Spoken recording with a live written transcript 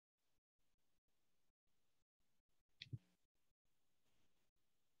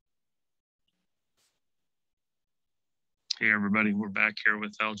Hey everybody, we're back here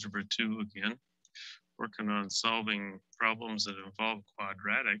with Algebra 2 again, working on solving problems that involve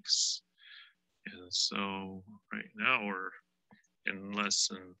quadratics. And so right now we're in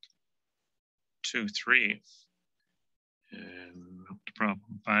lesson 2-3 and up to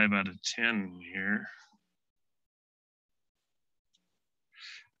problem 5 out of 10 here.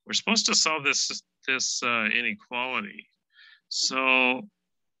 We're supposed to solve this inequality. So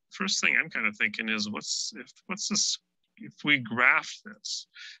first thing I'm kind of thinking is what's this if we graph this?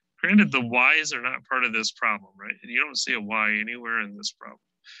 Granted, the y's are not part of this problem, right? You don't see a y anywhere in this problem,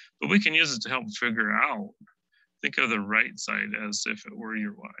 but we can use it to help figure out. Think of the right side as if it were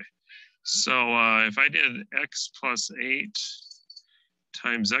your y. So if I did x plus 8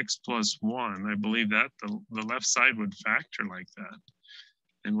 times x plus 1, I believe that the left side would factor like that.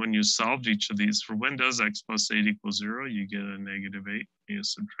 And when you solved each of these, for when does x plus 8 equal 0, you get a negative 8. You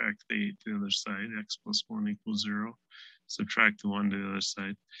subtract the 8 to the other side, x plus 1 equals 0. Subtract the 1 to the other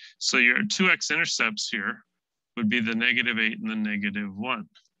side. So your two x-intercepts here would be the negative 8 and the negative 1.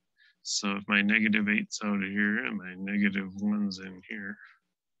 So if my negative 8's out of here and my negative 1's in here,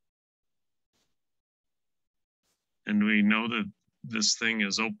 and we know that this thing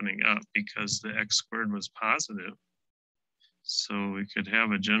is opening up because the x squared was positive. So we could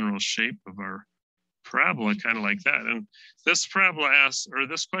have a general shape of our parabola kind of like that. And this parabola asks, or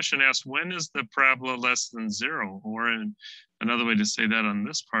this question asks, when is the parabola less than 0? Or another way to say that on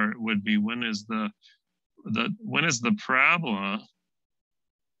this part would be when is the parabola,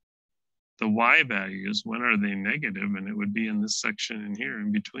 the y values, when are they negative? And it would be in this section in here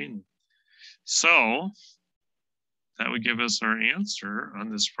in between. So that would give us our answer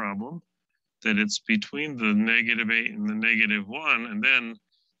on this problem, that it's between the negative 8 and the negative 1, and then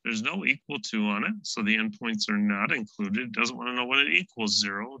there's no equal to on it, so the endpoints are not included. It doesn't want to know when it equals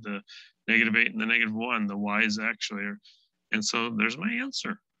 0, the negative 8 and the negative 1, the y's actually are. And so there's my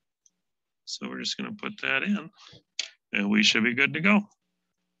answer. So we're just going to put that in, and we should be good to go.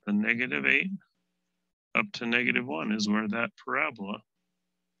 The negative 8 up to negative 1 is where that parabola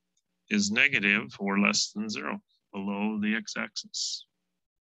is negative or less than 0, below the x-axis.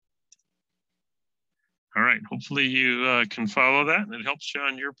 All right, hopefully you can follow that and it helps you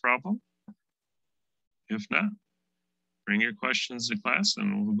on your problem. If not, bring your questions to class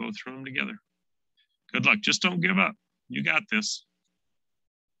and we'll go through them together. Good luck. Just don't give up. You got this.